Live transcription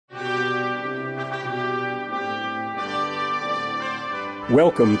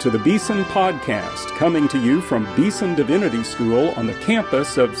Welcome to the Beeson Podcast, coming to you from Beeson Divinity School on the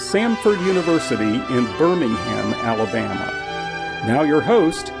campus of Samford University in Birmingham, Alabama. Now your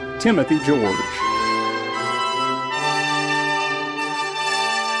host, Timothy George.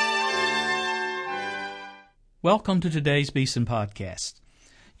 Welcome to today's Beeson Podcast.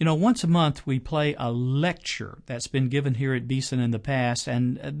 You know, once a month we play a lecture that's been given here at Beeson in the past,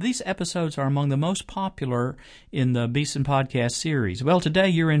 and these episodes are among the most popular in the Beeson Podcast series. Well, today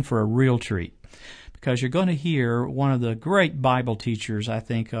you're in for a real treat, because you're going to hear one of the great Bible teachers, I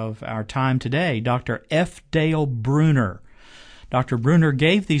think, of our time today, Dr. F. Dale Bruner. Dr. Bruner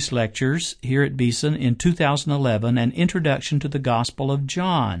gave these lectures here at Beeson in 2011, an introduction to the Gospel of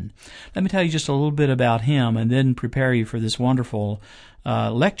John. Let me tell you just a little bit about him and then prepare you for this wonderful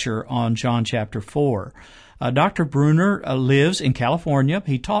lecture on John chapter 4. Dr. Bruner lives in California.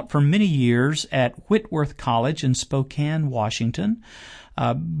 He taught for many years at Whitworth College in Spokane, Washington.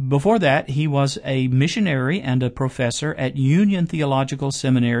 Before that, he was a missionary and a professor at Union Theological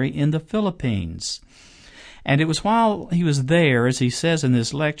Seminary in the Philippines. And it was while he was there, as he says in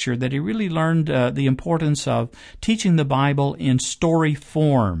this lecture, that he really learned the importance of teaching the Bible in story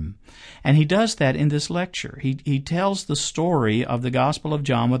form. And he does that in this lecture. He tells the story of the Gospel of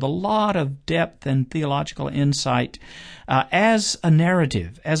John with a lot of depth and theological insight as a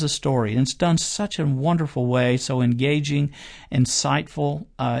narrative, as a story. And it's done such a wonderful way, so engaging, insightful.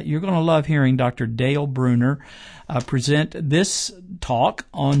 You're going to love hearing Dr. Dale Bruner present this talk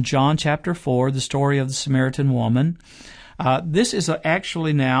on John chapter 4, the story of the Samaritan woman. This is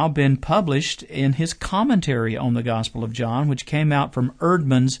actually now been published in his commentary on the Gospel of John, which came out from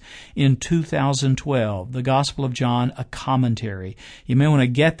Erdman's in 2012. The Gospel of John, a commentary. You may want to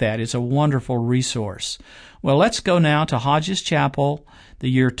get that. It's a wonderful resource. Well, let's go now to Hodges Chapel, the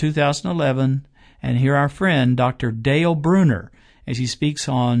year 2011, and hear our friend, Dr. Dale Bruner, as he speaks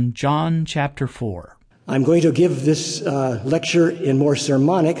on John chapter 4. I'm going to give this lecture in more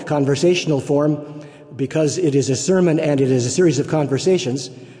sermonic, conversational form, because it is a sermon and it is a series of conversations.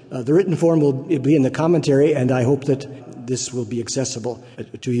 The written form will be in the commentary, and I hope that this will be accessible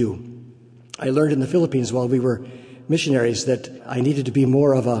to you. I learned in the Philippines while we were missionaries that I needed to be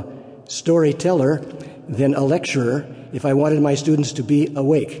more of a storyteller than a lecturer if I wanted my students to be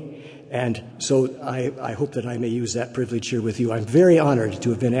awake. And so I hope that I may use that privilege here with you. I'm very honored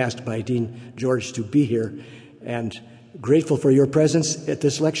to have been asked by Dean George to be here, and grateful for your presence at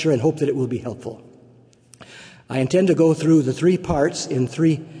this lecture and hope that it will be helpful. I intend to go through the three parts in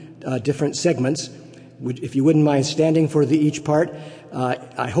three different segments. If you wouldn't mind standing for each part,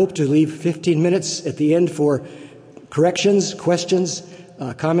 I hope to leave 15 minutes at the end for corrections, questions,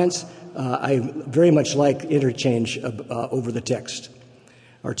 comments. I very much like interchange over the text.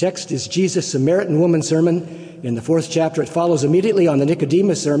 Our text is Jesus' Samaritan woman sermon in the 4th chapter. It follows immediately on the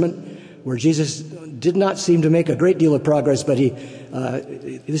Nicodemus sermon, where Jesus did not seem to make a great deal of progress, but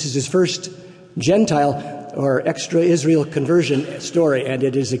this is his first Gentile or extra-Israel conversion story, and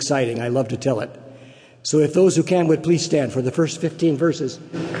it is exciting. I love to tell it. So if those who can would please stand for the first 15 verses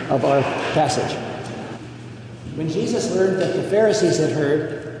of our passage. When Jesus learned that the Pharisees had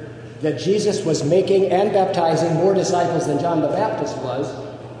heard that Jesus was making and baptizing more disciples than John the Baptist was,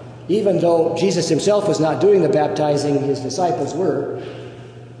 even though Jesus himself was not doing the baptizing, his disciples were,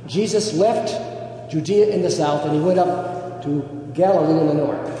 Jesus left Judea in the south and he went up to Galilee in the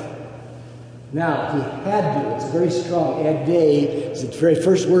north. Now, he had to. It's a very strong ad-day. It's the very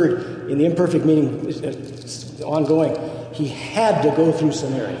first word in the imperfect meaning, ongoing. He had to go through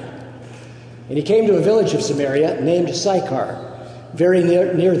Samaria. And he came to a village of Samaria named Sychar, very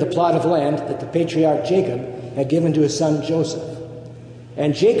near the plot of land that the patriarch Jacob had given to his son Joseph.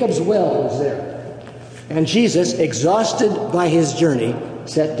 And Jacob's well was there. And Jesus, exhausted by his journey,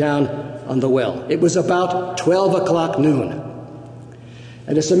 sat down on the well. It was about 12 o'clock noon.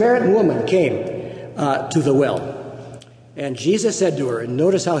 And a Samaritan woman came to the well. And Jesus said to her, and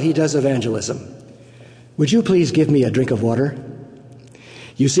notice how he does evangelism, "Would you please give me a drink of water?"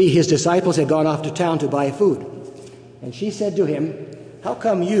 You see, his disciples had gone off to town to buy food. And she said to him, "How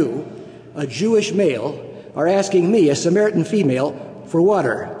come you, a Jewish male, are asking me, a Samaritan female, for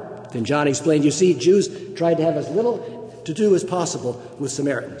water?" Then John explained, you see, Jews tried to have as little to do as possible with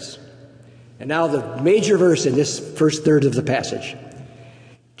Samaritans. And now the major verse in this first third of the passage.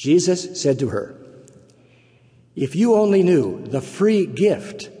 Jesus said to her, "If you only knew the free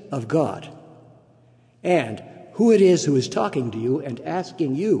gift of God and who it is who is talking to you and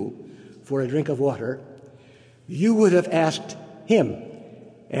asking you for a drink of water, you would have asked him,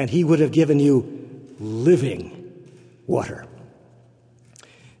 and he would have given you living water."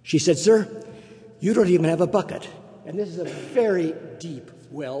 She said, "Sir, you don't even have a bucket, and this is a very deep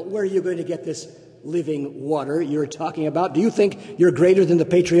well. Where are you going to get this living water you're talking about? Do you think you're greater than the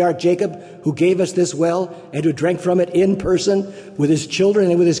patriarch Jacob, who gave us this well and who drank from it in person with his children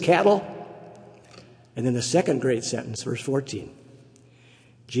and with his cattle? And then the second great sentence, verse 14.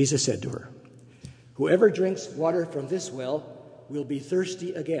 Jesus said to her, "Whoever drinks water from this well will be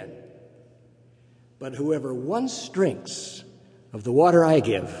thirsty again. But whoever once drinks of the water I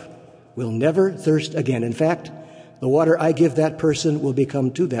give will never thirst again. In fact, the water I give that person will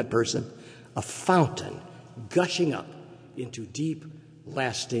become to that person a fountain gushing up into deep,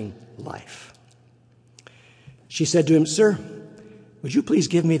 lasting life." She said to him, "Sir, would you please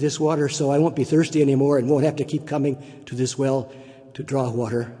give me this water so I won't be thirsty anymore and won't have to keep coming to this well to draw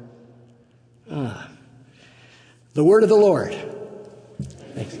water?" The word of the Lord.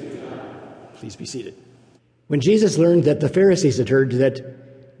 Thanks. Please be seated. When Jesus learned that the Pharisees had heard that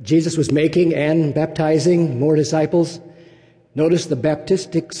Jesus was making and baptizing more disciples, notice the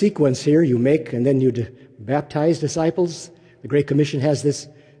baptistic sequence here. You make and then you baptize disciples. The Great Commission has this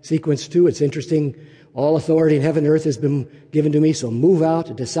sequence too. It's interesting. All authority in heaven and earth has been given to me, so move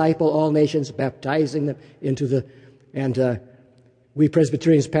out, disciple all nations, baptizing them into the... And we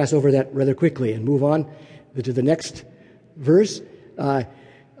Presbyterians pass over that rather quickly and move on to the next verse.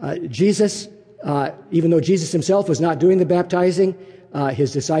 Jesus, even though Jesus himself was not doing the baptizing,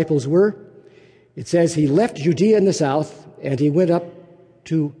 his disciples were. It says he left Judea in the south and he went up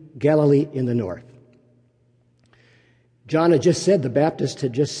to Galilee in the north. John had just said, the Baptist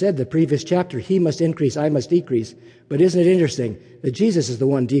had just said the previous chapter, he must increase, I must decrease. But isn't it interesting that Jesus is the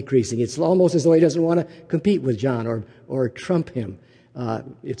one decreasing? It's almost as though he doesn't want to compete with John or trump him.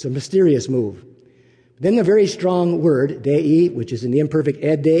 It's a mysterious move. Then the very strong word, dei, which is in the imperfect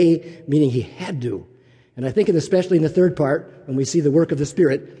ed dei, meaning he had to. And I think especially in the third part, when we see the work of the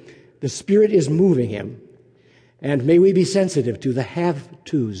Spirit is moving him. And may we be sensitive to the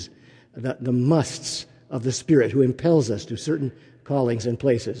have-tos, the musts of the Spirit who impels us to certain callings and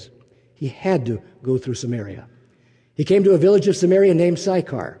places. He had to go through Samaria. He came to a village of Samaria named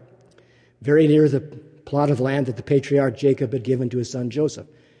Sychar, very near the plot of land that the patriarch Jacob had given to his son Joseph.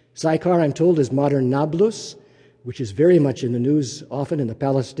 Sychar, I'm told, is modern Nablus, which is very much in the news often in the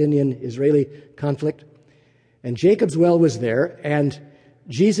Palestinian-Israeli conflict. And Jacob's well was there, and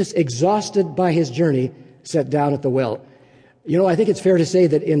Jesus, exhausted by his journey, sat down at the well. You know, I think it's fair to say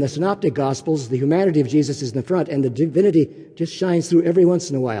that in the Synoptic Gospels, the humanity of Jesus is in the front, and the divinity just shines through every once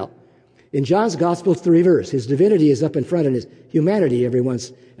in a while. In John's Gospel, it's the reverse. His divinity is up in front, and his humanity every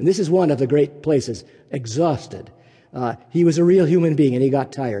once. And this is one of the great places, exhausted. He was a real human being, and he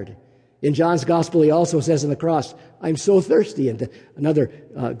got tired. In John's Gospel, he also says on the cross, "I'm so thirsty," and another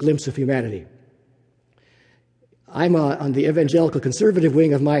glimpse of humanity. I'm on the evangelical conservative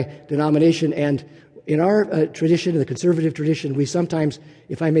wing of my denomination, and in our tradition, in the conservative tradition, we sometimes,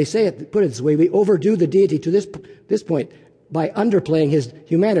 if I may say it, put it this way, we overdo the deity to this point by underplaying his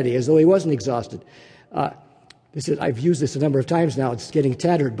humanity as though he wasn't exhausted. I've used this a number of times now. It's getting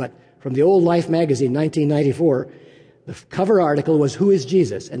tattered, but from the old Life magazine, 1994, the cover article was, "Who is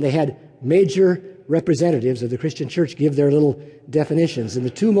Jesus?" And they had major representatives of the Christian church give their little definitions. And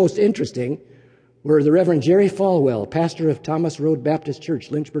the two most interesting were the Reverend Jerry Falwell, pastor of Thomas Road Baptist Church,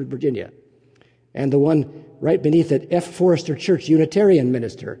 Lynchburg, Virginia, and the one right beneath it, F. Forrester Church, Unitarian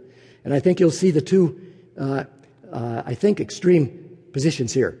minister. And I think you'll see the two, extreme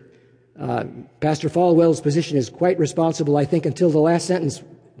positions here. Pastor Falwell's position is quite responsible, I think, until the last sentence.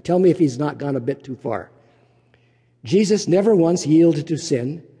 Tell me if he's not gone a bit too far. Jesus never once yielded to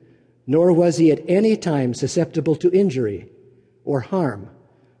sin, nor was he at any time susceptible to injury or harm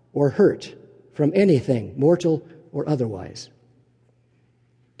or hurt from anything, mortal or otherwise.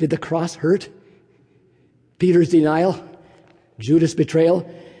 Did the cross hurt? Peter's denial, Judas' betrayal,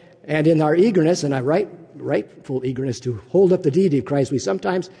 and in our eagerness, and our rightful eagerness to hold up the deity of Christ, we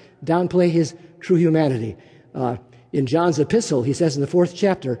sometimes downplay his true humanity. In John's epistle, he says in the 4th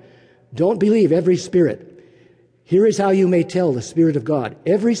chapter, "Don't believe every spirit. Here is how you may tell the Spirit of God.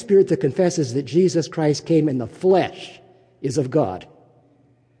 Every spirit that confesses that Jesus Christ came in the flesh is of God."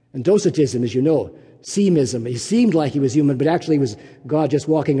 And Docetism, as you know, seemism, he seemed like he was human, but actually was God just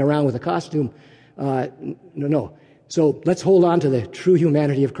walking around with a costume. No. So let's hold on to the true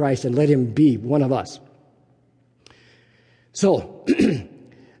humanity of Christ and let him be one of us. So,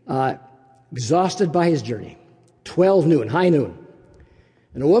 exhausted by his journey, 12 noon, high noon,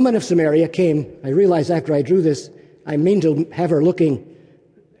 and a woman of Samaria came. I realized after I drew this, I mean to have her looking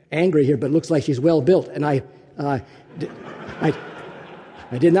angry here, but it looks like she's well built. And I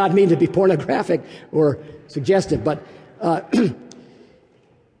did not mean to be pornographic or suggestive, but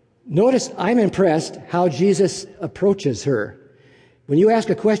Notice I'm impressed how Jesus approaches her. When you ask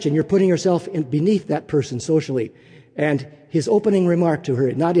a question, you're putting yourself beneath that person socially. And his opening remark to her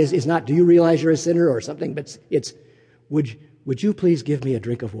is not, do you realize you're a sinner or something, but it's, would you please give me a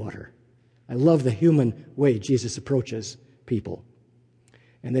drink of water? I love the human way Jesus approaches people.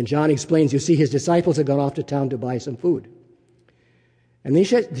 And then John explains, you see, his disciples had gone off to town to buy some food. And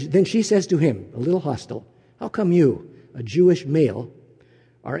then she says to him, a little hostile, how come you, a Jewish male,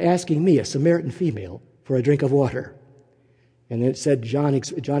 are asking me, a Samaritan female, for a drink of water? And then it said, John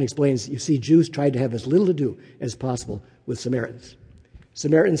explains, you see, Jews tried to have as little to do as possible with Samaritans.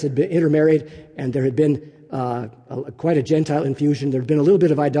 Samaritans had been intermarried, and there had been quite a Gentile infusion. There had been a little bit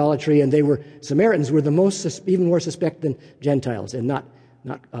of idolatry, and Samaritans were even more suspect than Gentiles, and not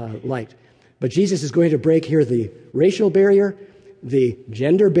liked. But Jesus is going to break here the racial barrier, the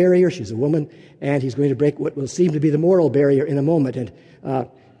gender barrier, she's a woman, and he's going to break what will seem to be the moral barrier in a moment. And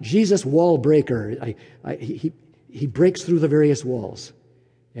Jesus, wall breaker, he breaks through the various walls.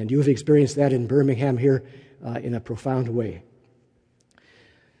 And you have experienced that in Birmingham here in a profound way.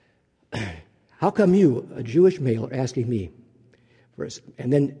 How come you, a Jewish male, are asking me for us?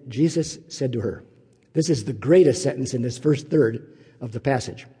 And then Jesus said to her, this is the greatest sentence in this first third of the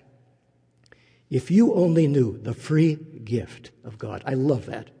passage. If you only knew the free gift of God. I love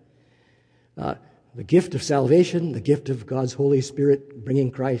that. The gift of salvation, the gift of God's Holy Spirit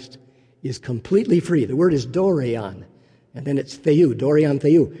bringing Christ is completely free. The word is doreon, and then it's theou, doreon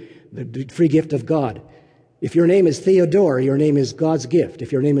theou, the free gift of God. If your name is Theodore, your name is God's gift.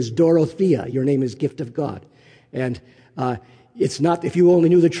 If your name is Dorothea, your name is gift of God. And it's not if you only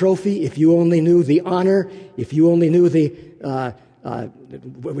knew the trophy, if you only knew the honor, if you only knew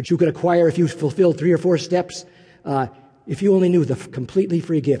what you could acquire if you fulfilled 3 or 4 steps, if you only knew the completely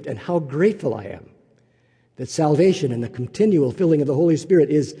free gift. And how grateful I am that salvation and the continual filling of the Holy Spirit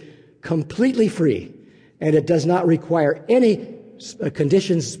is completely free, and it does not require any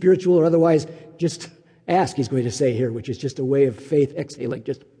conditions, spiritual or otherwise. Just ask, he's going to say here, which is just a way of faith exhaling.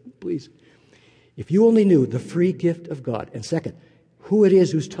 Just please. If you only knew the free gift of God. And second, who it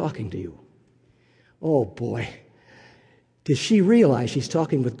is who's talking to you. Oh boy. Does she realize she's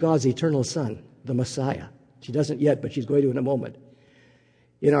talking with God's eternal Son, the Messiah? She doesn't yet, but she's going to in a moment.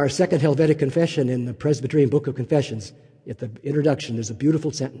 In our second Helvetic Confession in the Presbyterian Book of Confessions, at the introduction, there's a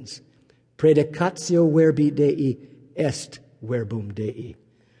beautiful sentence. Predicatio verbi Dei est verbum Dei.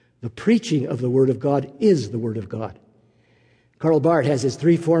 The preaching of the Word of God is the Word of God. Karl Barth has his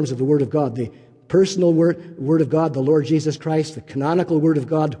 3 forms of the Word of God. The personal word of God, the Lord Jesus Christ, the canonical Word of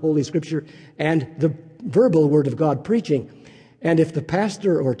God, Holy Scripture, and the verbal Word of God, preaching. And if the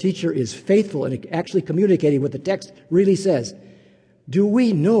pastor or teacher is faithful and actually communicating what the text really says, do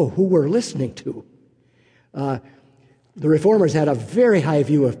we know who we're listening to? The Reformers had a very high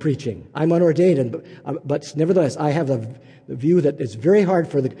view of preaching. I'm unordained, but nevertheless, I have the view that it's very hard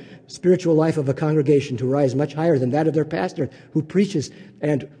for the spiritual life of a congregation to rise much higher than that of their pastor who preaches.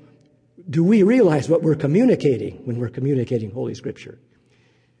 And do we realize what we're communicating when we're communicating Holy Scripture?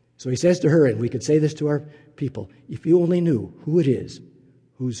 So he says to her, and we could say this to our people, if you only knew who it is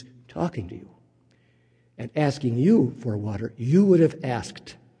who's talking to you and asking you for water, you would have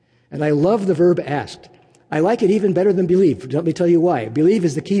asked. And I love the verb asked. I like it even better than believe. Let me tell you why. Believe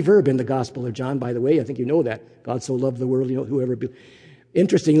is the key verb in the Gospel of John, by the way. I think you know that. God so loved the world, whoever believes.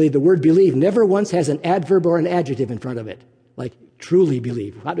 Interestingly, the word believe never once has an adverb or an adjective in front of it. Like truly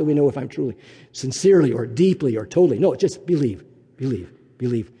believe. How do we know if I'm truly, sincerely or deeply or totally? No, it's just believe, believe,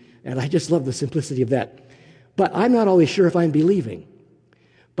 believe. And I just love the simplicity of that. But I'm not always sure if I'm believing.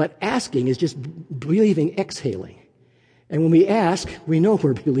 But asking is just believing, exhaling. And when we ask, we know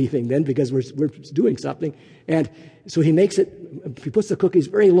we're believing then because we're doing something. And so he puts the cookies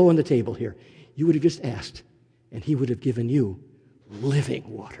very low on the table here. You would have just asked, and he would have given you living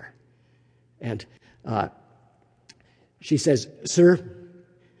water. And she says, sir,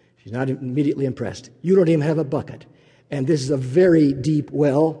 she's not immediately impressed. You don't even have a bucket. And this is a very deep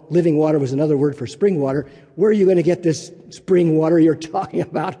well. Living water was another word for spring water. Where are you going to get this spring water you're talking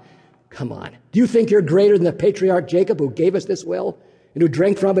about? Come on. Do you think you're greater than the patriarch Jacob who gave us this well and who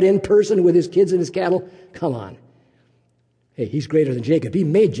drank from it in person with his kids and his cattle? Come on. Hey, he's greater than Jacob. He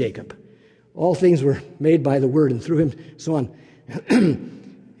made Jacob. All things were made by the word and through him, so on.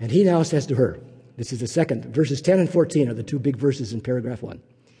 And he now says to her, this is the second, verses 10 and 14 are the 2 big verses in paragraph 1.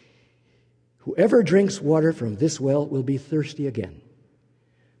 Whoever drinks water from this well will be thirsty again.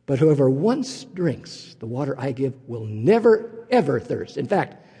 But whoever once drinks the water I give will never, ever thirst. In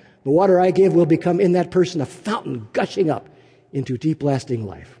fact, the water I give will become in that person a fountain gushing up into deep, lasting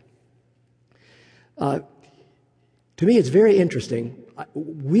life. To me, it's very interesting.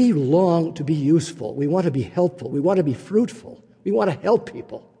 we long to be useful. We want to be helpful. We want to be fruitful. We want to help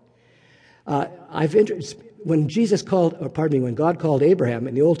people. When God called Abraham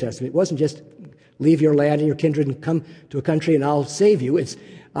in the Old Testament, it wasn't just leave your land and your kindred and come to a country and I'll save you. It's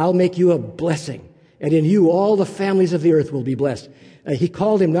I'll make you a blessing. And in you all the families of the earth will be blessed. He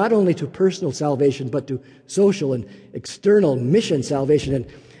called him not only to personal salvation, but to social and external mission salvation.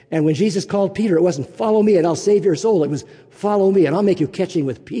 And when Jesus called Peter, it wasn't follow me and I'll save your soul. It was follow me and I'll make you catching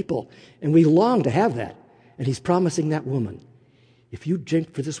with people. And we long to have that. And he's promising that woman, if you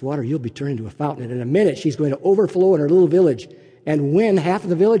drink for this water, you'll be turned into a fountain. And in a minute, she's going to overflow in her little village and win half of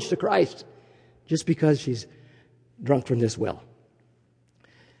the village to Christ just because she's drunk from this well.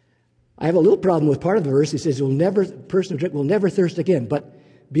 I have a little problem with part of the verse. It says, the person who drink will never thirst again. But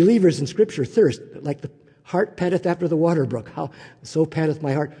believers in Scripture thirst, like the heart panteth after the water brook. How so panteth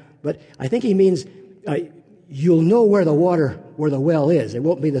my heart. But I think he means you'll know where the well is. It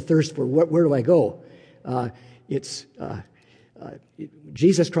won't be the thirst for where do I go.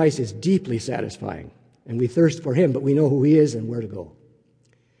 Jesus Christ is deeply satisfying. And we thirst for him, but we know who he is and where to go.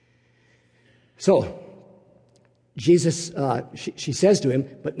 So, Jesus, she says to him,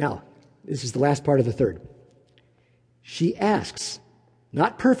 but now, this is the last part of the third. She asks,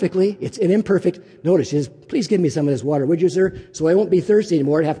 not perfectly, it's an imperfect. Notice, she says, please give me some of this water, would you, sir? So I won't be thirsty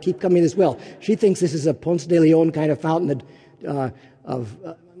anymore and have to keep coming to this well. She thinks this is a Ponce de Leon kind of fountain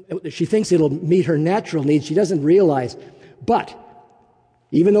she thinks it'll meet her natural needs. She doesn't realize. But,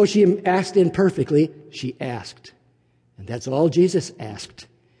 even though she asked imperfectly, she asked. And that's all Jesus asked.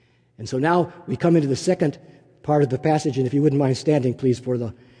 And so now we come into the second part of the passage, and if you wouldn't mind standing, please, for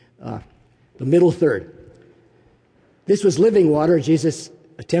the middle third. This was living water. Jesus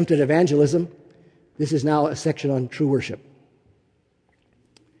attempted evangelism. This is now a section on true worship.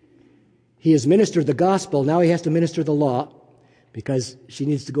 He has ministered the gospel. Now he has to minister the law because she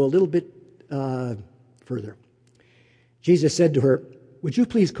needs to go a little bit further. Jesus said to her, would you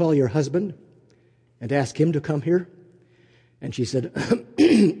please call your husband and ask him to come here? And she said,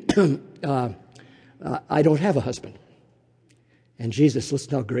 I don't have a husband. And Jesus,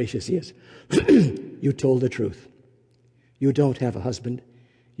 listen how gracious he is. You told the truth. You don't have a husband.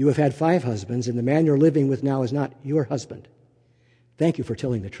 You have had 5 husbands, and the man you're living with now is not your husband. Thank you for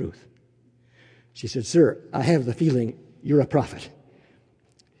telling the truth. She said, sir, I have the feeling you're a prophet.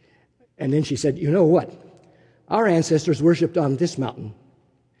 And then she said, you know what? Our ancestors worshipped on this mountain,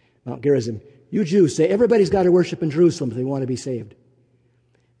 Mount Gerizim. You Jews say everybody's got to worship in Jerusalem if they want to be saved.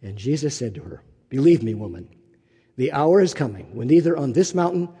 And Jesus said to her, believe me, woman, the hour is coming when neither on this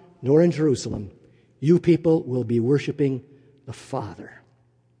mountain nor in Jerusalem you people will be worshiping the Father.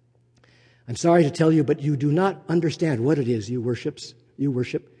 I'm sorry to tell you, but you do not understand what it is you worship.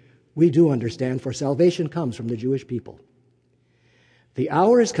 We do understand, for salvation comes from the Jewish people. The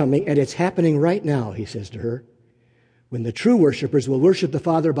hour is coming, and it's happening right now, he says to her, when the true worshipers will worship the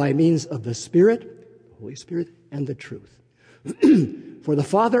Father by means of the Spirit, the Holy Spirit, and the truth. For the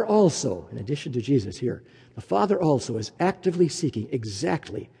Father also, in addition to Jesus here, the Father also is actively seeking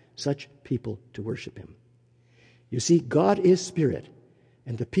exactly such people to worship him. You see, God is Spirit,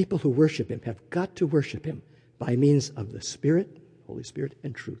 and the people who worship him have got to worship him by means of the Spirit, Holy Spirit,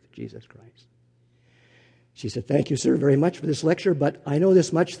 and truth, Jesus Christ. She said, thank you, sir, very much for this lecture, but I know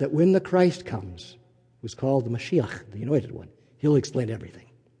this much, that when the Christ comes, who's called the Mashiach, the Anointed One, he'll explain everything.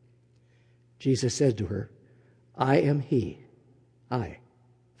 Jesus said to her, I am he, I,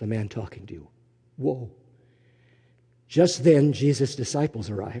 the man talking to you. Whoa. Just then, Jesus' disciples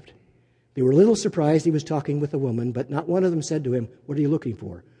arrived. They were a little surprised he was talking with a woman, but not one of them said to him, what are you looking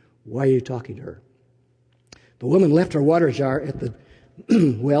for? Why are you talking to her? The woman left her water jar at the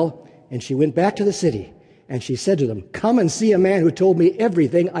well, and she went back to the city. And she said to them, come and see a man who told me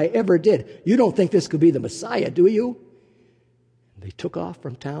everything I ever did. You don't think this could be the Messiah, do you? And they took off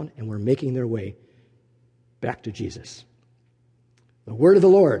from town and were making their way back to Jesus. The word of the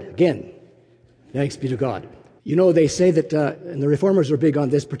Lord. Again, thanks be to God. You know, they say that, and the Reformers are big on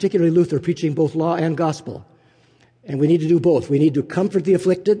this, particularly Luther, preaching both law and gospel. And we need to do both. We need to comfort the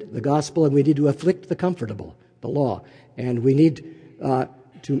afflicted, the gospel, and we need to afflict the comfortable, the law. And we need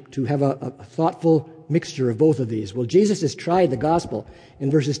to have a thoughtful mixture of both of these. Well, Jesus has tried the gospel in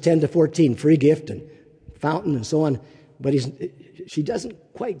verses 10 to 14, free gift and fountain and so on, but she doesn't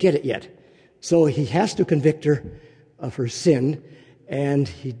quite get it yet. So he has to convict her of her sin, and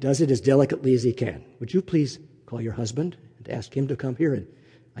he does it as delicately as he can. Would you please call your husband and ask him to come here? And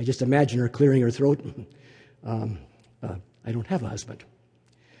I just imagine her clearing her throat. I don't have a husband.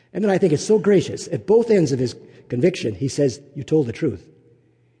 And then I think it's so gracious. At both ends of his conviction, he says, you told the truth.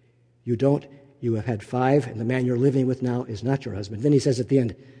 You don't you have had 5, and the man you're living with now is not your husband. Then he says at the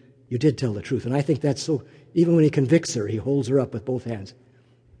end, you did tell the truth. And I think that's so, even when he convicts her, he holds her up with both hands.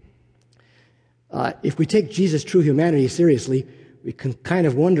 If we take Jesus' true humanity seriously, we can kind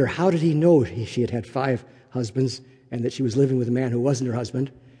of wonder, how did he know she had 5 husbands and that she was living with a man who wasn't her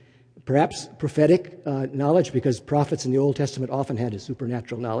husband? Perhaps prophetic knowledge, because prophets in the Old Testament often had a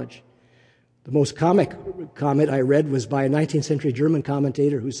supernatural knowledge. The most comic comment I read was by a 19th century German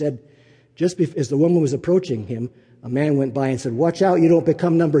commentator who said, just as the woman was approaching him, a man went by and said, "Watch out, you don't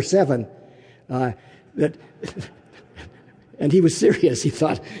become number 7. And he was serious, he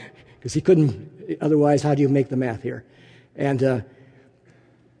thought, because he couldn't, otherwise, how do you make the math here? And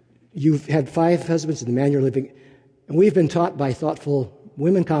you've had 5 husbands and the man you're living. And we've been taught by thoughtful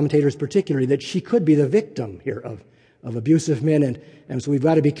women commentators particularly that she could be the victim here of abusive men. And so we've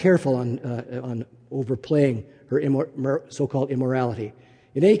got to be careful on overplaying her so-called immorality.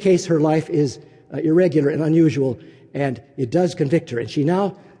 In any case, her life is irregular and unusual, and it does convict her. And she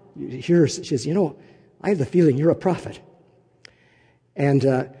now, she says, I have the feeling you're a prophet. And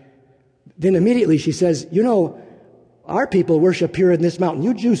then immediately she says, our people worship here in this mountain.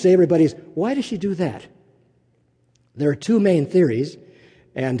 You Jews say everybody's. Why does she do that? There are 2 main theories,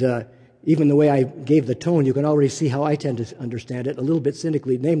 and even the way I gave the tone, you can already see how I tend to understand it a little bit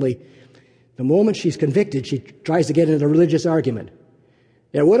cynically. Namely, the moment she's convicted, she tries to get into a religious argument.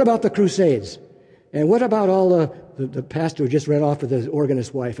 Yeah, what about the Crusades? And what about all the pastor who just ran off with the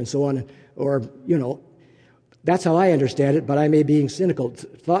organist's wife and so on? Or, that's how I understand it, but I may be being cynical.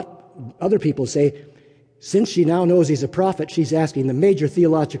 Other people say, since she now knows he's a prophet, she's asking the major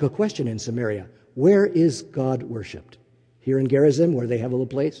theological question in Samaria. Where is God worshipped? Here in Gerizim, where they have a little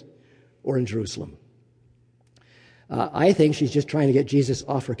place, or in Jerusalem? I think she's just trying to get Jesus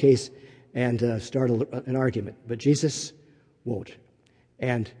off her case and start an argument. But Jesus won't.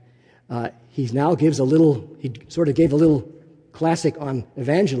 And he now gives he sort of gave a little classic on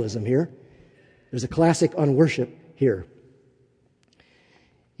evangelism here. There's a classic on worship here.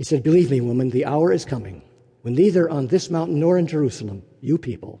 He said, "Believe me, woman, the hour is coming when neither on this mountain nor in Jerusalem, you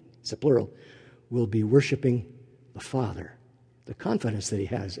people," it's a plural, "will be worshiping the Father." The confidence that he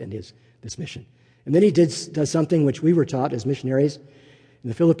has in this mission. And then he does something which we were taught as missionaries in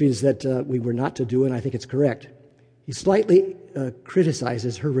the Philippines that we were not to do, and I think it's correct. He slightly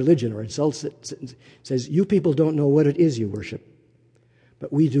criticizes her religion or insults it, says, "You people don't know what it is you worship,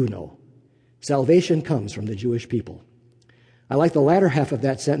 but we do know. Salvation comes from the Jewish people." I like the latter half of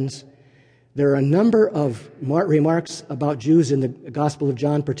that sentence. There are a number of remarks about Jews in the Gospel of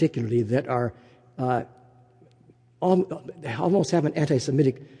John particularly that are almost have an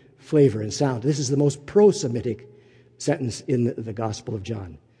anti-Semitic flavor and sound. This is the most pro-Semitic sentence in the Gospel of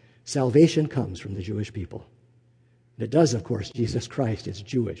John. Salvation comes from the Jewish people. And it does, of course. Jesus Christ is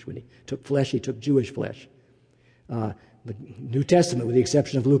Jewish. When he took flesh, he took Jewish flesh. The New Testament, with the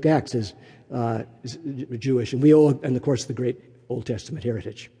exception of Luke Acts, is Jewish. And we owe, and of course, the great Old Testament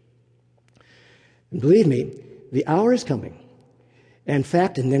heritage. And believe me, the hour is coming. In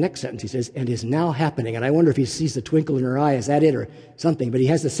fact, in the next sentence, he says, "and is now happening." And I wonder if he sees the twinkle in her eye. Is that it or something? But he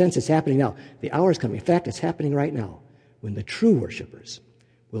has the sense it's happening now. The hour is coming. In fact, it's happening right now when the true worshipers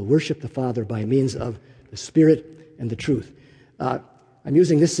will worship the Father by means of the Spirit and the truth. I'm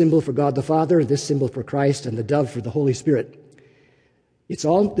using this symbol for God the Father, this symbol for Christ, and the dove for the Holy Spirit. It's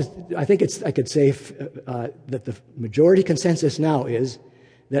all. I could say that the majority consensus now is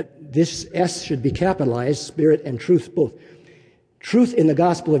that this S should be capitalized, Spirit and truth both. Truth in the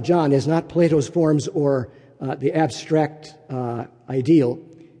Gospel of John is not Plato's forms or the abstract ideal.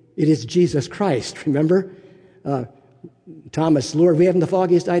 It is Jesus Christ. Remember? Thomas, Lord, we haven't the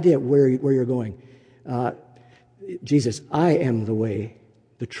foggiest idea where you're going. Jesus, I am the way,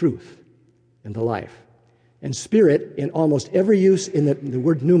 the truth, and the life. And Spirit, in almost every use in the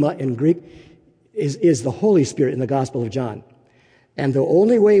word pneuma in Greek, is the Holy Spirit in the Gospel of John. And the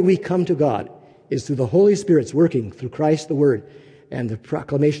only way we come to God is through the Holy Spirit's working through Christ the Word and the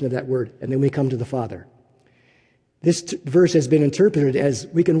proclamation of that Word, and then we come to the Father. This verse has been interpreted as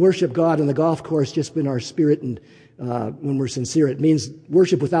we can worship God on the golf course just in our spirit and when we're sincere. It means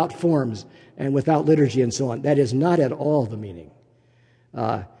worship without forms and without liturgy and so on. That is not at all the meaning.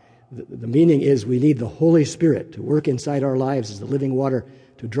 The meaning is we need the Holy Spirit to work inside our lives as the living water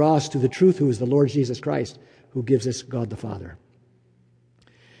to draw us to the truth, who is the Lord Jesus Christ, who gives us God the Father.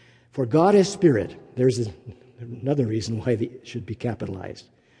 For God is Spirit. There's another reason why it should be capitalized.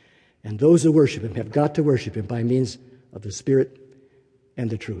 And those who worship Him have got to worship Him by means of the Spirit and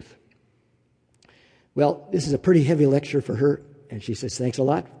the truth. Well, this is a pretty heavy lecture for her, and she says, thanks a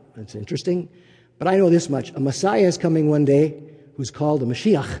lot. That's interesting. But I know this much. A Messiah is coming one day who's called the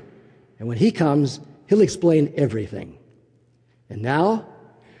Mashiach, And when he comes, he'll explain everything. And now,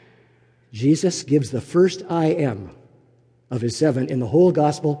 Jesus gives the first I am of his 7 in the whole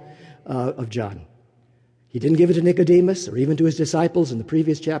Gospel of John. He didn't give it to Nicodemus or even to his disciples in the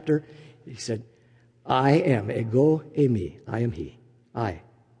previous chapter. He said, I am, ego eimi, I am he. I,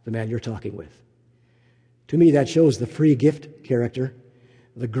 the man you're talking with. To me, that shows the free gift character,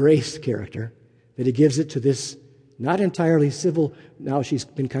 the grace character, that he gives it to this not entirely civil, now she's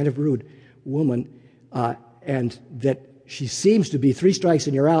been kind of rude, woman, and that she seems to be 3 strikes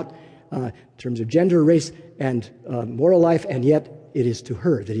and you're out in terms of gender, race, and moral life, and yet it is to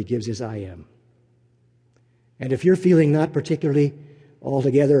her that he gives his I am. And if you're feeling not particularly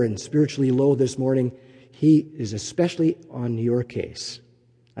altogether and spiritually low this morning, he is especially on your case.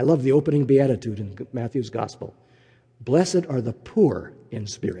 I love the opening beatitude in Matthew's Gospel. Blessed are the poor in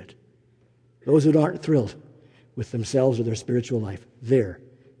spirit, those who aren't thrilled with themselves or their spiritual life. They're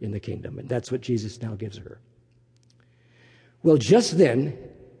in the kingdom. And that's what Jesus now gives her. Well, just then,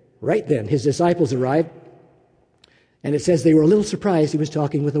 right then, his disciples arrived. And it says they were a little surprised he was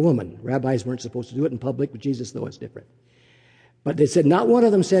talking with a woman. Rabbis weren't supposed to do it in public, with Jesus, though, it's different. But they said, not one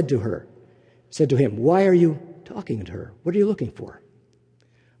of them said to him, why are you talking to her? What are you looking for?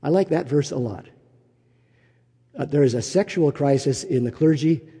 I like that verse a lot. There is a sexual crisis in the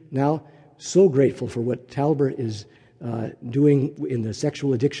clergy now. So grateful for what Talbert is doing in the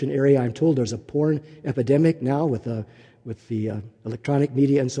sexual addiction area. I'm told there's a porn epidemic now with the electronic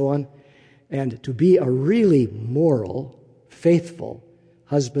media and so on. And to be a really moral, faithful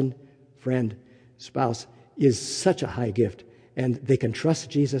husband, friend, spouse is such a high gift. And they can trust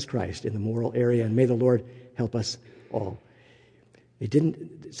Jesus Christ in the moral area, and may the Lord help us all. They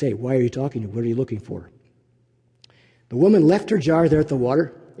didn't say, why are you talking to me? What are you looking for? The woman left her jar there at the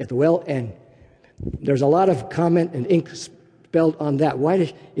well, and there's a lot of comment and ink spelled on that. Why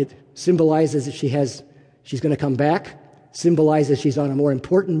does it symbolizes that she's going to come back? Symbolizes she's on a more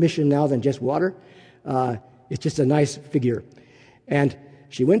important mission now than just water. It's just a nice figure. And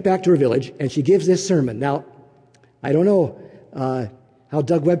she went back to her village, and she gives this sermon. Now, I don't know how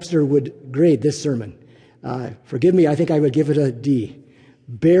Doug Webster would grade this sermon. Forgive me, I think I would give it a D.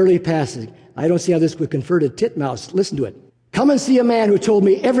 Barely passing. I don't see how this would convert a titmouse. Listen to it. Come and see a man who told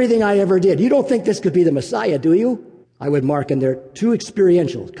me everything I ever did. You don't think this could be the Messiah, do you? I would mark in there too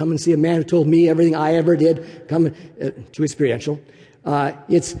experiential. Come and see a man who told me everything I ever did. Too experiential.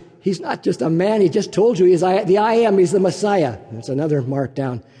 He's not just a man. He just told you the I am. He's the Messiah. That's another mark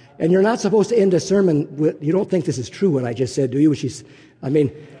down. And you're not supposed to end a sermon with, you don't think this is true what I just said, do you?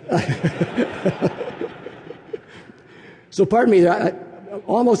 So pardon me.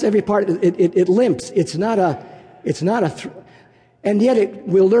 Almost every part it limps. And yet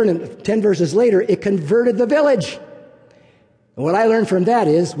we'll learn in 10 verses later, it converted the village. And what I learned from that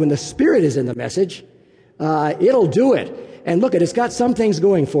is when the Spirit is in the message, it'll do it. And look, it's got some things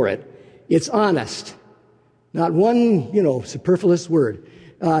going for it. It's honest. Not one, superfluous word.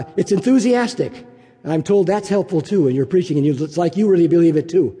 It's enthusiastic. I'm told that's helpful too when you're preaching, and it's like you really believe it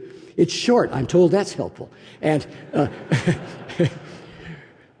too. It's short. I'm told that's helpful. And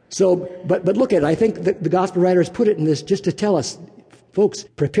but look at it. I think the gospel writers put it in this just to tell us, folks,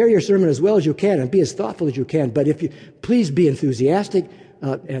 prepare your sermon as well as you can and be as thoughtful as you can. But please be enthusiastic.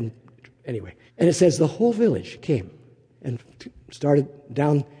 And anyway, and it says the whole village came and started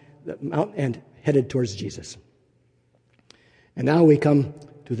down the mountain and headed towards Jesus. And now we come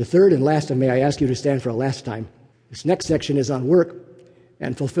to the third and last, and may I ask you to stand for a last time. This next section is on work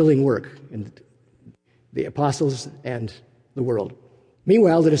and fulfilling work in the apostles and the world.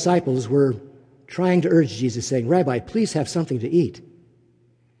 Meanwhile, the disciples were trying to urge Jesus, saying, Rabbi, please have something to eat.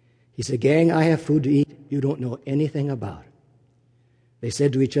 He said, gang, I have food to eat you don't know anything about. They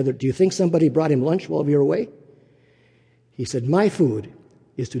said to each other, do you think somebody brought him lunch while we were away? He said, my food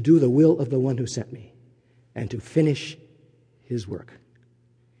is to do the will of the one who sent me and to finish his work.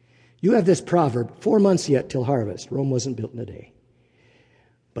 You have this proverb, 4 months yet till harvest. Rome wasn't built in a day.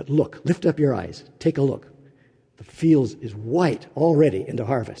 But look, lift up your eyes, take a look. The field is white already into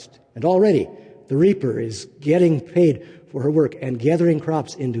harvest. And already the reaper is getting paid for her work and gathering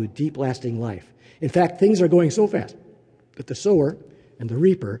crops into deep lasting life. In fact, things are going so fast that the sower and the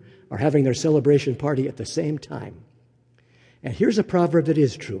reaper are having their celebration party at the same time. And here's a proverb that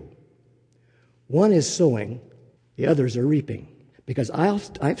is true. One is sowing, the others are reaping. Because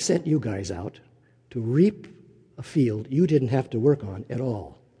I've sent you guys out to reap a field you didn't have to work on at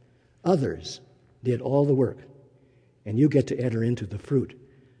all. Others did all the work, and you get to enter into the fruit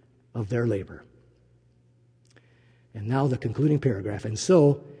of their labor. And now the concluding paragraph. And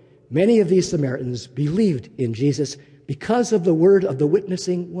so many of these Samaritans believed in Jesus because of the word of the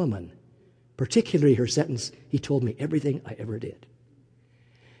witnessing woman. particularly her sentence, he told me everything I ever did.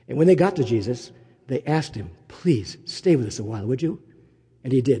 And when they got to Jesus, they asked him, please stay with us a while, would you?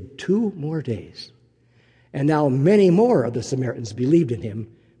 And he did 2 more days. And now many more of the Samaritans believed in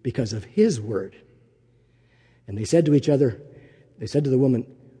him because of his word. And they said to each other, they said to the woman,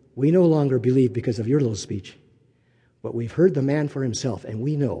 we no longer believe because of your little speech, but we've heard the man for himself, and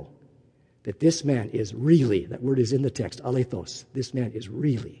we know that this man is really, that word is in the text, alethos, this man is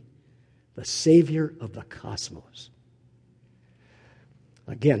really the Savior of the cosmos.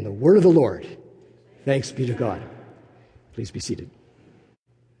 Again, the word of the Lord. Thanks be to God. Please be seated.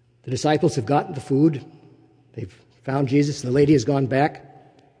 The disciples have gotten the food. They've found Jesus. The lady has gone back.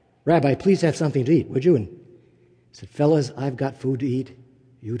 Rabbi, please have something to eat, would you? And he said, fellas, I've got food to eat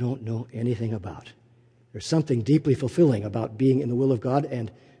you don't know anything about. There's something deeply fulfilling about being in the will of God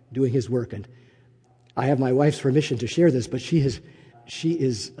and doing his work. And I have my wife's permission to share this, but she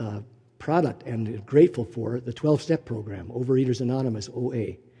is a product and grateful for the 12-step program, Overeaters Anonymous,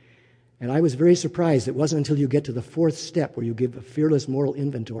 OA. And I was very surprised. It wasn't until you get to the 4th step where you give a fearless moral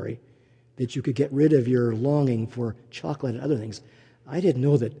inventory that you could get rid of your longing for chocolate and other things. I didn't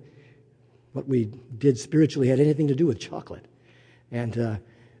know that what we did spiritually had anything to do with chocolate. And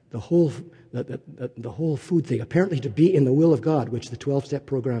the whole food thing, apparently to be in the will of God, which the 12-step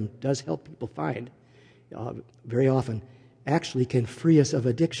program does help people find very often, actually can free us of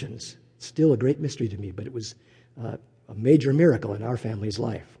addictions. It's still a great mystery to me, but it was a major miracle in our family's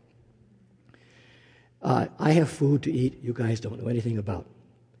life. I have food to eat you guys don't know anything about.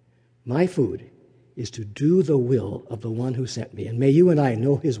 My food is to do the will of the one who sent me. And may you and I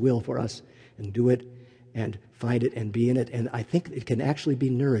know his will for us and do it and find it and be in it. And I think it can actually be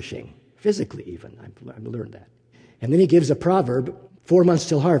nourishing, physically even. I've learned that. And then he gives a proverb, 4 months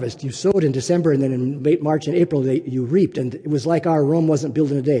till harvest. You sowed in December, and then in late March and April, you reaped. And it was like our Rome wasn't built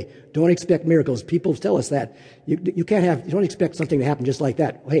in a day. Don't expect miracles. People tell us that. You don't expect something to happen just like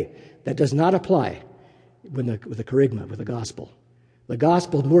that. Hey, that does not apply with the kerygma, with the gospel. The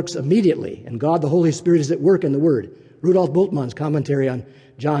gospel works immediately, and God, the Holy Spirit, is at work in the Word. Rudolf Bultmann's commentary on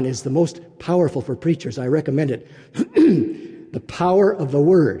John is the most powerful for preachers. I recommend it. The power of the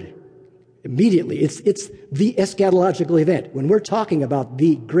Word. Immediately. It's the eschatological event. When we're talking about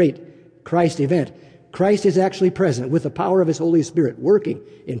the great Christ event, Christ is actually present with the power of his Holy Spirit working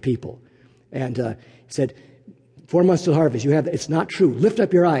in people. And he said, 4 months till harvest, it's not true. Lift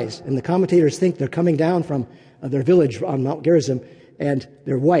up your eyes. And the commentators think they're coming down from their village on Mount Gerizim, and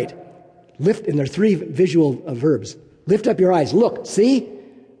they're white. Lift, and there are 3 visual verbs. Lift up your eyes. Look, see?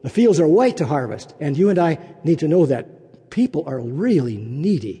 The fields are white to harvest. And you and I need to know that people are really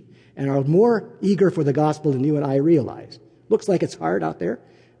needy and are more eager for the gospel than you and I realize. Looks like it's hard out there.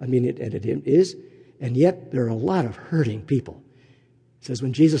 I mean, it is. And yet there are a lot of hurting people. It says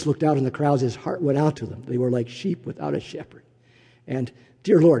when Jesus looked out in the crowds, his heart went out to them. They were like sheep without a shepherd. And,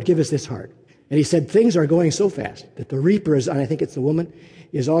 dear Lord, give us this heart. And he said things are going so fast that the reaper is, and I think it's the woman,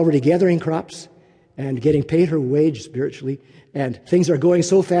 is already gathering crops and getting paid her wage spiritually. And things are going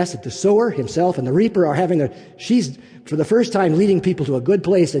so fast that the sower himself and the reaper are she's for the first time leading people to a good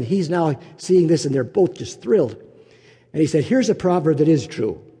place, and he's now seeing this, and they're both just thrilled. And he said, here's a proverb that is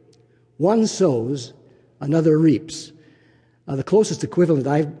true. One sows, another reaps. The closest equivalent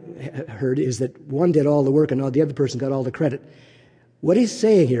I've heard is that one did all the work and the other person got all the credit. What he's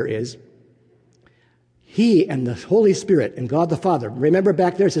saying here is, he and the Holy Spirit and God the Father, remember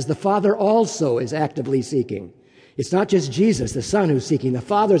back there it says the Father also is actively seeking. It's not just Jesus, the Son, who's seeking. The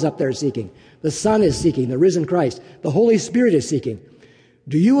Father's up there seeking. The Son is seeking, the risen Christ. The Holy Spirit is seeking.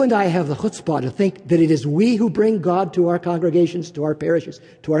 Do you and I have the chutzpah to think that it is we who bring God to our congregations, to our parishes,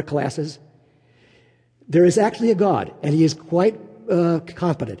 to our classes? There is actually a God, and he is quite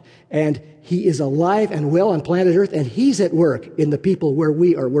competent. And he is alive and well on planet Earth, and he's at work in the people where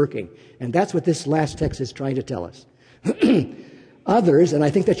we are working. And that's what this last text is trying to tell us. Others, and I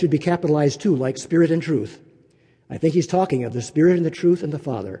think that should be capitalized too, like Spirit and truth. I think he's talking of the Spirit and the truth and the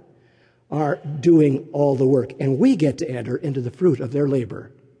Father are doing all the work, and we get to enter into the fruit of their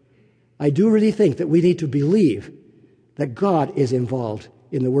labor. I do really think that we need to believe that God is involved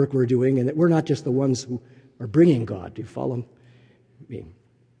in the work we're doing and that we're not just the ones who are bringing God. Do you follow me?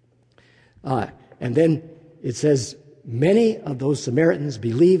 And then it says, many of those Samaritans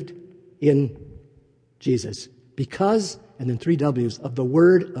believed in Jesus because, and then 3 W's, of the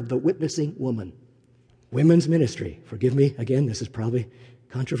word of the witnessing woman. Women's ministry. Forgive me, again, this is probably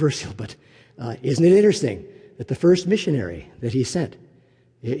controversial, but isn't it interesting that the first missionary that he sent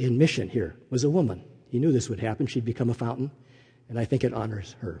in mission here was a woman? He knew this would happen. She'd become a fountain, and I think it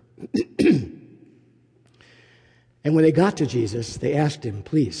honors her. And when they got to Jesus, they asked him,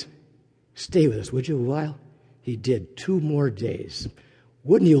 please, Stay with us, would you, a while? He did 2 more days.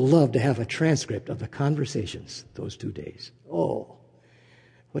 Wouldn't you love to have a transcript of the conversations those 2 days? Oh,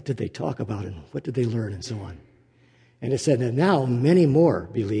 what did they talk about and what did they learn and so on? And it said that now many more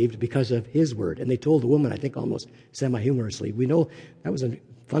believed because of his word. And they told the woman, I think almost semi-humorously, we know that was a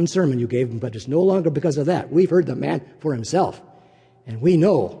fun sermon you gave him, but it's no longer because of that. We've heard the man for himself. And we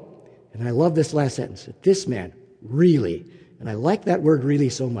know, and I love this last sentence, that this man really, and I like that word really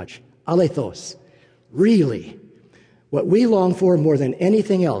so much, alethos, really, what we long for more than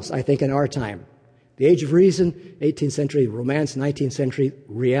anything else, I think, in our time. The age of reason, 18th century romance, 19th century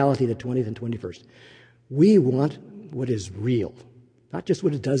reality, the 20th and 21st. We want what is real. Not just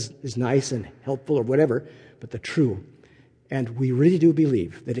what it does is nice and helpful or whatever, but the true. And we really do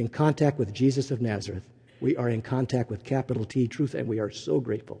believe that in contact with Jesus of Nazareth, we are in contact with capital T, truth, and we are so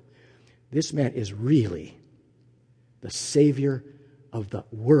grateful. This man is really the Savior of the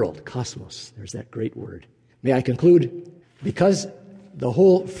world, cosmos. There's that great word. May I conclude? Because the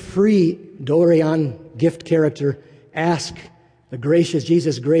whole free Dorian gift character, ask the gracious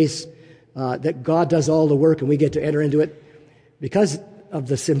Jesus grace, that God does all the work and we get to enter into it. Because of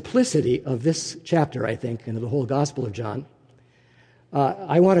the simplicity of this chapter, I think, and of the whole Gospel of John,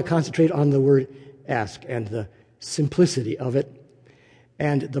 I want to concentrate on the word ask and the simplicity of it.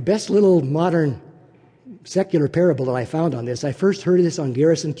 And the best little modern secular parable that I found on this, I first heard this on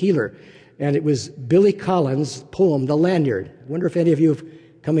Garrison Keillor, and it was Billy Collins' poem, The Lanyard. I wonder if any of you have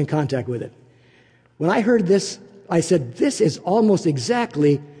come in contact with it. When I heard this, I said, this is almost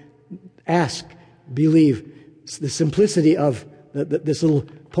exactly ask, believe. The simplicity of this little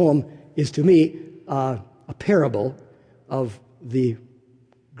poem is, to me, a parable of the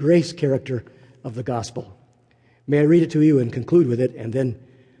grace character of the gospel. May I read it to you and conclude with it, and then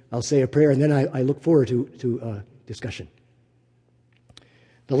I'll say a prayer, and then I look forward to discussion.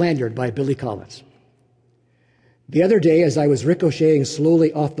 The Lanyard by Billy Collins. The other day, as I was ricocheting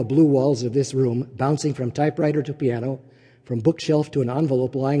slowly off the blue walls of this room, bouncing from typewriter to piano, from bookshelf to an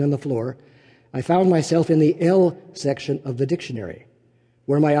envelope lying on the floor, I found myself in the L section of the dictionary,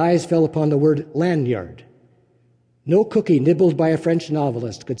 where my eyes fell upon the word lanyard. No cookie nibbled by a French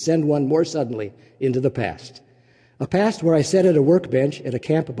novelist could send one more suddenly into the past. A past where I sat at a workbench at a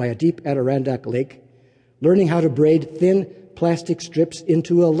camp by a deep Adirondack lake, learning how to braid thin plastic strips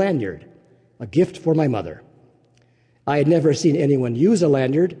into a lanyard, a gift for my mother. I had never seen anyone use a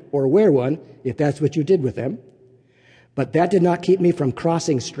lanyard or wear one, if that's what you did with them. But that did not keep me from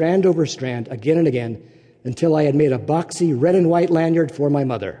crossing strand over strand again and again until I had made a boxy red and white lanyard for my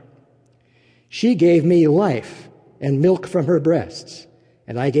mother. She gave me life and milk from her breasts,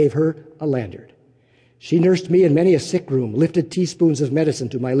 and I gave her a lanyard. She nursed me in many a sick room, lifted teaspoons of medicine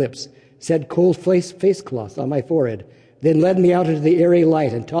to my lips, set cold face cloths on my forehead, then led me out into the airy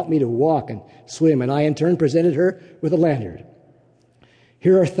light and taught me to walk and swim, and I in turn presented her with a lanyard.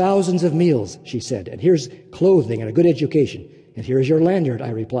 Here are thousands of meals, she said, and here's clothing and a good education. And here is your lanyard,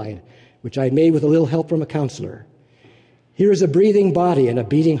 I replied, which I made with a little help from a counselor. Here is a breathing body and a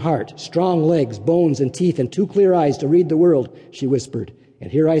beating heart, strong legs, bones and teeth, and 2 clear eyes to read the world, she whispered.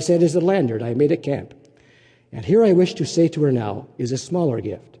 And here, I said, is the lanyard I made at camp. And here I wish to say to her now is a smaller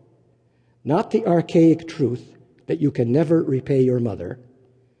gift. Not the archaic truth that you can never repay your mother,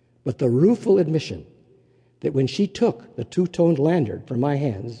 but the rueful admission that when she took the 2-toned lanyard from my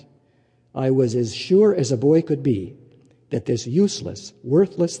hands, I was as sure as a boy could be that this useless,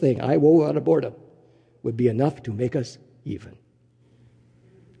 worthless thing I wove out of boredom would be enough to make us even.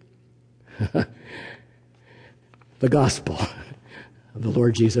 The gospel of the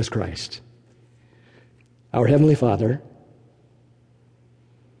Lord Jesus Christ. Our Heavenly Father,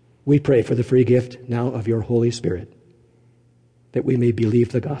 we pray for the free gift now of your Holy Spirit, that we may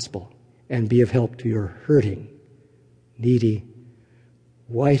believe the gospel and be of help to your hurting, needy,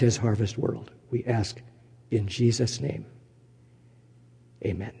 white as harvest world. We ask in Jesus' name.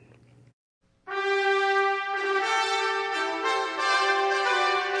 Amen.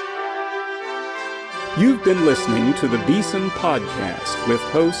 You've been listening to the Beeson Podcast with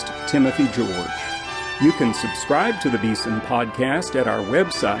host Timothy George. You can subscribe to the Beeson Podcast at our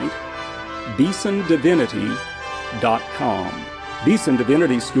website, beesondivinity.com. Beeson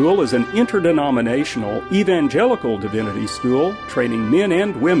Divinity School is an interdenominational evangelical divinity school training men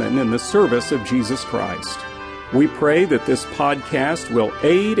and women in the service of Jesus Christ. We pray that this podcast will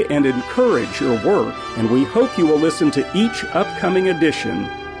aid and encourage your work, and we hope you will listen to each upcoming edition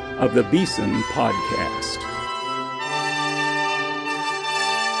of the Beeson Podcast.